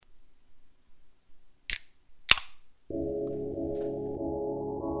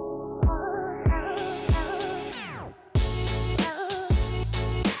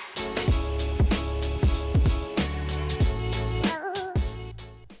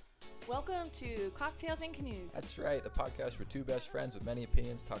Welcome to Cocktails and Canoes. That's right, the podcast where two best friends with many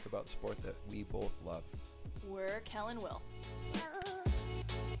opinions talk about the sport that we both love. We're Kel and Will.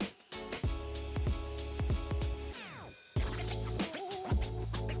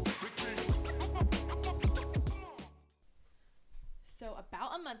 So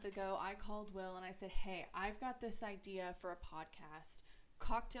about a month ago, I called Will and I said, hey, I've got this idea for a podcast,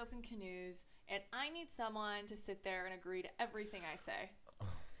 Cocktails and Canoes, and I need someone to sit there and agree to everything I say.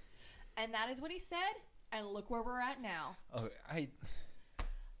 And that is what he said, and look where we're at now. Oh, I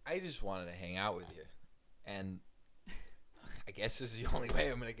just wanted to hang out with you, and I guess this is the only way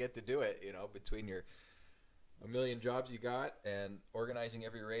I'm going to get to do it, you know, between your a million jobs you got and organizing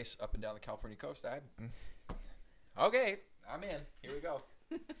every race up and down the California coast. Okay, I'm in. Here we go.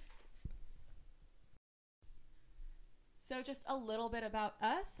 So just a little bit about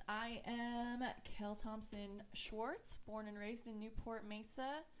us. I am Kel Thompson Schwartz, born and raised in Newport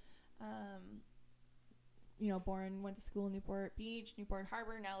Mesa. Went to school in Newport Beach, Newport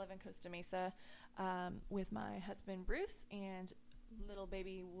Harbor, now live in Costa Mesa with my husband Bruce and little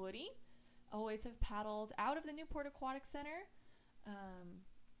baby Woody. Always have paddled out of the Newport Aquatic Center,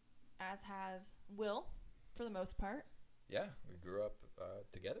 as has Will, for the most part. Yeah, we grew up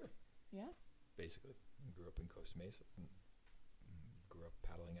together. Yeah. Basically. We grew up in Costa Mesa. Grew up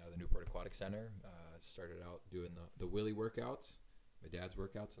paddling out of the Newport Aquatic Center. Started out doing the Willie workouts, my dad's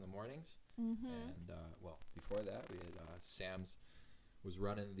workouts in the mornings. Mm-hmm. And, before that, we had Sam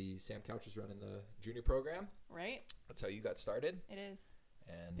Couch was running the junior program. Right. That's how you got started. It is.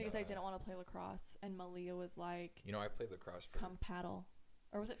 And because I didn't want to play lacrosse, and Malia was like, I played lacrosse for... Come paddle.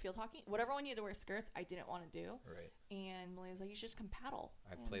 Or was it field hockey? Whatever one you had to wear skirts, I didn't want to do. Right. And Malia was like, you should just come paddle.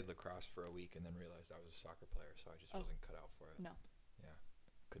 I played lacrosse for a week and then realized I was a soccer player, so I just wasn't cut out for it. No. Yeah.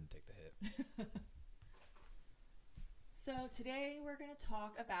 Couldn't take the hit. So today we're going to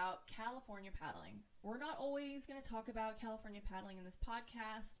talk about California paddling. We're not always going to talk about California paddling in this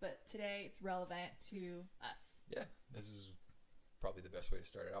podcast, but today it's relevant to us. Yeah, this is probably the best way to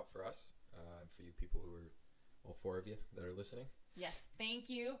start it out for us, and for you people who are, all four of you that are listening. Yes, thank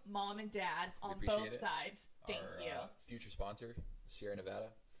you, Mom and Dad, on appreciate both it. sides. Thank you. Future sponsor, Sierra Nevada,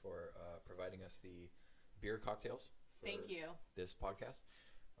 for providing us the beer cocktails for Thank you. This podcast.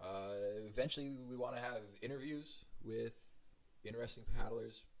 Eventually, we want to have interviews with interesting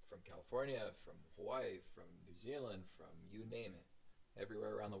paddlers from California, from Hawaii, from New Zealand, from you name it.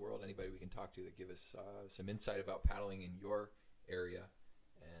 Everywhere around the world, anybody we can talk to that give us some insight about paddling in your area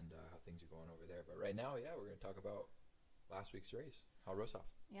and how things are going over there. But right now, we're going to talk about last week's race, Hal Roshoff.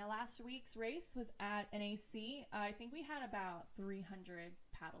 Yeah, last week's race was at NAC. I think we had about 300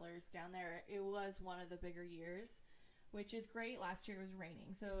 paddlers down there. It was one of the bigger years, which is great. Last year it was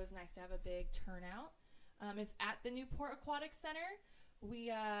raining, so it was nice to have a big turnout. It's at the Newport Aquatic Center. We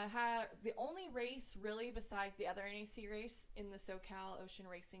have the only race, really, besides the other NAC race in the SoCal Ocean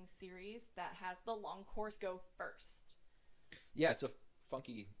Racing Series that has the long course go first. Yeah, it's a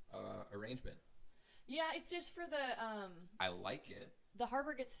funky arrangement. Yeah, it's just for the... I like it. The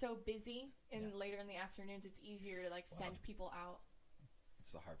harbor gets so busy, and later in the afternoons, it's easier to send people out.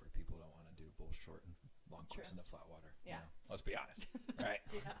 It's the harbor. People don't want to do both short and long course in the flat water. Yeah. Let's be honest. Right?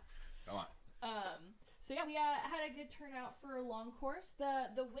 Yeah. Come on. We had a good turnout for a long course.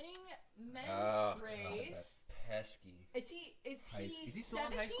 The winning men's race. That pesky. Is he still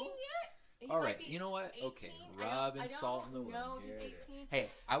in 17 high school? yet? He All might right. be You know what? 18. Okay. Rubbing salt in the wound. No, he's 18. Hey,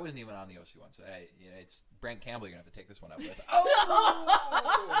 I wasn't even on the OC one, so it's Brent Campbell you're going to have to take this one up with.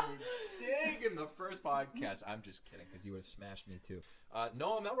 Oh! Dig in the first podcast. I'm just kidding, because you would have smashed me too.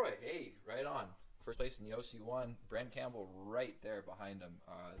 Noah Melroy. Hey, right on. First place in the OC1. Brent Campbell right there behind him.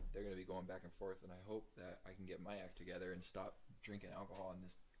 They're going to be going back and forth, and I hope that I can get my act together and stop drinking alcohol on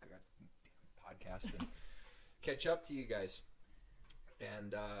this podcast and catch up to you guys.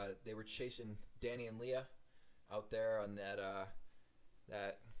 And they were chasing Danny and Leah out there on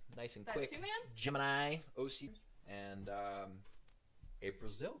that nice and quick two-man? Gemini OC and April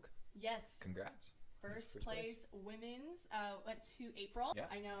Zilg. Yes. Congrats. First place women's went to April. Yeah.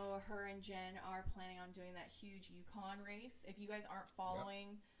 I know her and Jen are planning on doing that huge Yukon race. If you guys aren't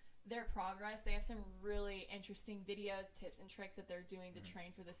following their progress, they have some really interesting videos, tips, and tricks that they're doing to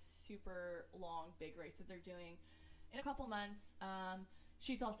train for the super long big race that they're doing in a couple months.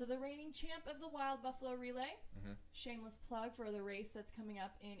 She's also the reigning champ of the Wild Buffalo Relay. Mm-hmm. Shameless plug for the race that's coming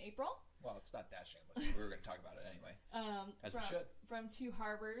up in April. Well, it's not that shameless. We were going to talk about it anyway. As we should. From Two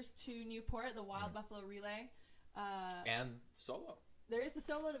Harbors to Newport, the Wild Buffalo Relay. And solo. There is the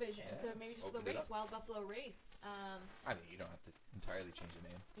solo division, so maybe just Open the race, Wild Buffalo Race. I mean, you don't have to entirely change the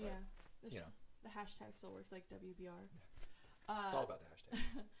name. But, The hashtag still works like WBR. It's all about the hashtag,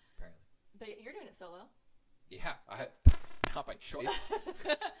 apparently. it solo. Yeah, not by choice.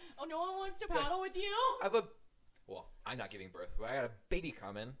 Oh, no one wants to paddle with you? I'm not giving birth, but I got a baby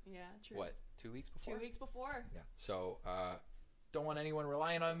coming. Yeah, true. What, 2 weeks before? 2 weeks before. Yeah. So, don't want anyone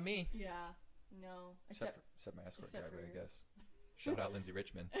relying on me. Yeah. No. Except my escort except driver, for I guess. Shout out Lindsay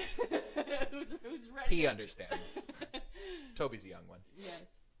Richmond. who's ready? He understands. Toby's a young one.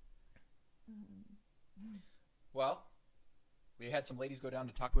 Yes. Well, we had some ladies go down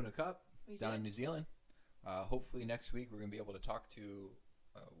to Takapuna Cup down in New Zealand. Hopefully next week we're going to be able to talk to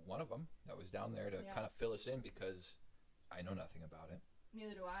one of them that was down there to kind of fill us in because I know nothing about it.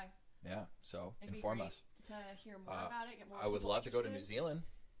 Neither do I. Yeah, so It'd inform be great us. To hear more about it, get more I would love interested. to go to New Zealand.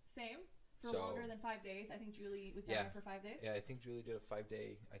 Same. For longer than 5 days. I think Julie was down there for 5 days. Yeah, I think Julie did a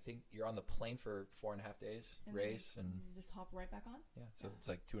 5-day. I think you're on the plane for 4.5 days and race and just hop right back on. Yeah, so it's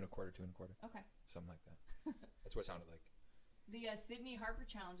like 2.25. Okay. Something like that. That's what it sounded like. The Sydney Harper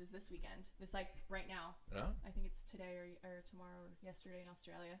Challenge is this weekend. This right now. No? I think it's today or tomorrow or yesterday in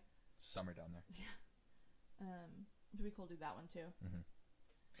Australia. Summer down there. Yeah. It'd be cool to do that one too. Mm-hmm.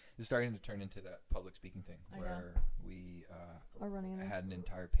 It's starting to turn into that public speaking thing where we had an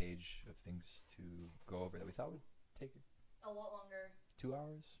entire page of things to go over that we thought would take a lot longer. 2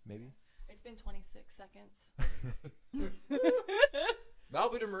 hours, maybe. It's been 26 seconds.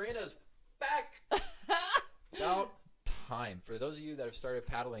 Malibu Marina's back. About time. For those of you that have started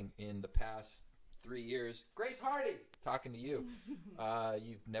paddling in the past 3 years, Grace Hardy, talking to you.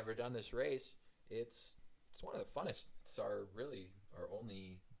 You've never done this race. It's one of the funnest. It's our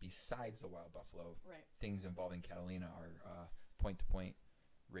only, besides the Wild Buffalo, things involving Catalina are point-to-point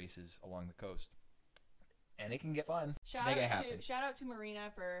races along the coast. And it can get fun. Shout out to Marina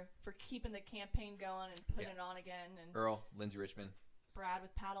for keeping the campaign going and putting it on again. And Earl, Lindsay Richmond. Brad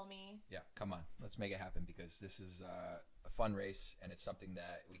with Paddle Me. Yeah, come on. Let's make it happen because this is a fun race and it's something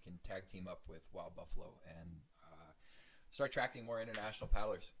that we can tag team up with Wild Buffalo and start attracting more international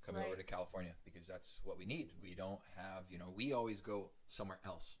paddlers coming over to California because that's what we need. We don't have, we always go somewhere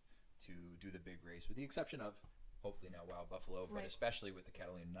else to do the big race with the exception of hopefully now Wild Buffalo, but especially with the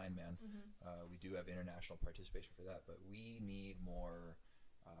Catalina 9-man. We do have international participation for that, but we need more,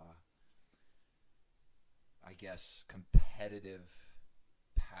 I guess, competitive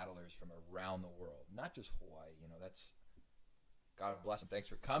paddlers from around the world, not just Hawaii. That's God bless them. Thanks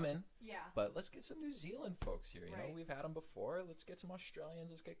for coming. Yeah. But let's get some New Zealand folks here. You know, we've had them before. Let's get some Australians.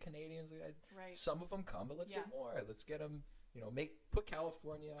 Let's get Canadians. Some of them come, but let's get more. Let's get them. Put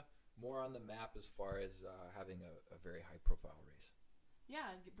California more on the map as far as having a very high profile race. Yeah,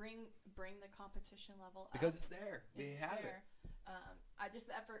 bring the competition level up. Because it's there. We have it.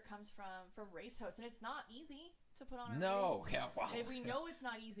 The effort comes from race hosts, and it's not easy to put on a race. No, yeah, wow. And we know it's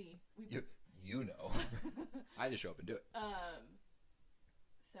not easy. You know. I just show up and do it.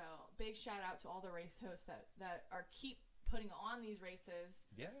 So big shout out to all the race hosts that keep putting on these races.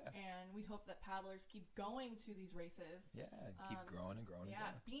 Yeah. And we hope that paddlers keep going to these races. Yeah, keep growing and growing.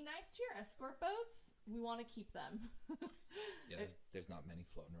 Yeah, be nice to your escort boats. We want to keep them. Yeah, there's not many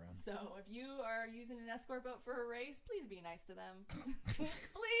floating around. So if you are using an escort boat for a race, please be nice to them.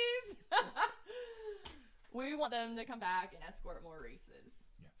 Please. We want them to come back and escort more races.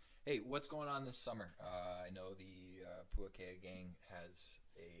 Yeah. Hey, what's going on this summer? I know the Puakea gang has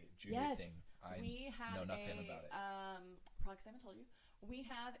a junior thing. I know nothing about it. Probably because I haven't told you. We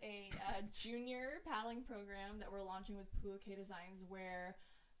have a junior paddling program that we're launching with Puakea Designs where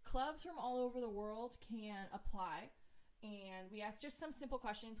clubs from all over the world can apply. And we ask just some simple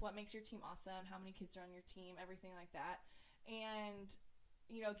questions. What makes your team awesome? How many kids are on your team? Everything like that. And,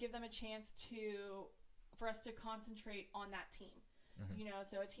 give them a chance for us to concentrate on that team. Mm-hmm.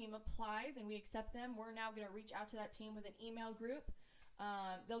 So a team applies and we accept them. We're now going to reach out to that team with an email group.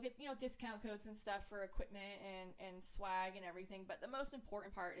 They'll get, discount codes and stuff for equipment and swag and everything. But the most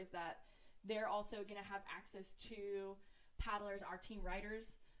important part is that they're also going to have access to paddlers, our team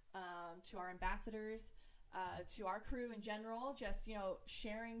riders, to our ambassadors, to our crew in general, just,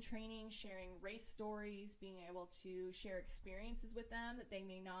 sharing training, sharing race stories, being able to share experiences with them that they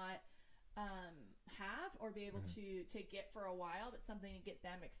may not have or be able to get for a while, but something to get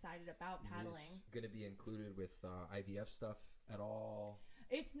them excited about paddling. Is this going to be included with IVF stuff at all?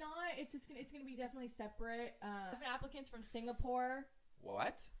 It's not. It's going to be definitely separate. There's been applicants from Singapore.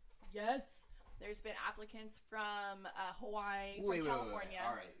 What? Yes. There's been applicants from Hawaii, from California. Wait.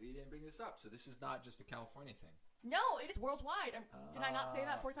 All right, we didn't bring this up. So this is not just a California thing. No, it is worldwide. Did I not say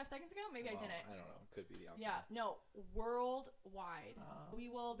that 45 seconds ago? Maybe I didn't. I don't know. Could be the outcome. Yeah, no, worldwide.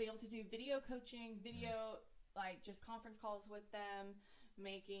 We will be able to do video coaching, just conference calls with them,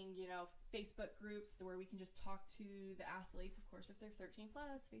 making, Facebook groups where we can just talk to the athletes. Of course, if they're 13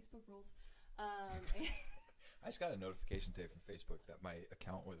 plus, Facebook rules. I just got a notification today from Facebook that my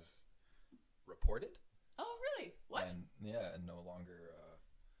account was reported. Oh, really? What? And no longer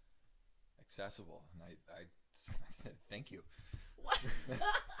accessible. And I said, thank you. What?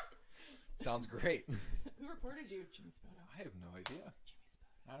 Sounds great. Who reported you? Jimmy Spoto. I have no idea. Jimmy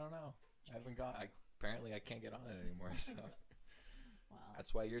Spoto. I don't know. Jimmy I haven't gone. Apparently, I can't get on it anymore. So Wow.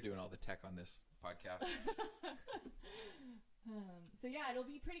 that's why you're doing all the tech on this podcast. So yeah, it'll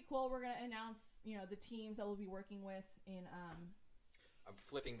be pretty cool. We're gonna announce, the teams that we'll be working with in I'm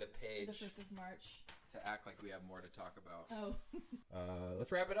flipping the page the 1st of March. to act like we have more to talk about. Oh.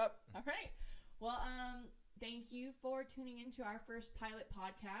 Let's wrap it up. All right. Well, thank you for tuning into our first pilot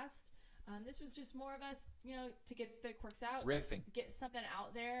podcast. This was just more of us, to get the quirks out, Riffing. get something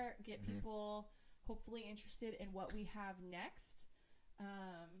out there, get people hopefully interested in what we have next.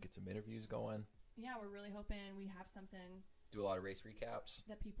 Get some interviews going. Yeah, we're really hoping we have something Do a lot of race recaps.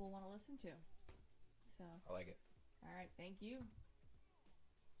 that people want to listen to. So, I like it. all right. Thank you.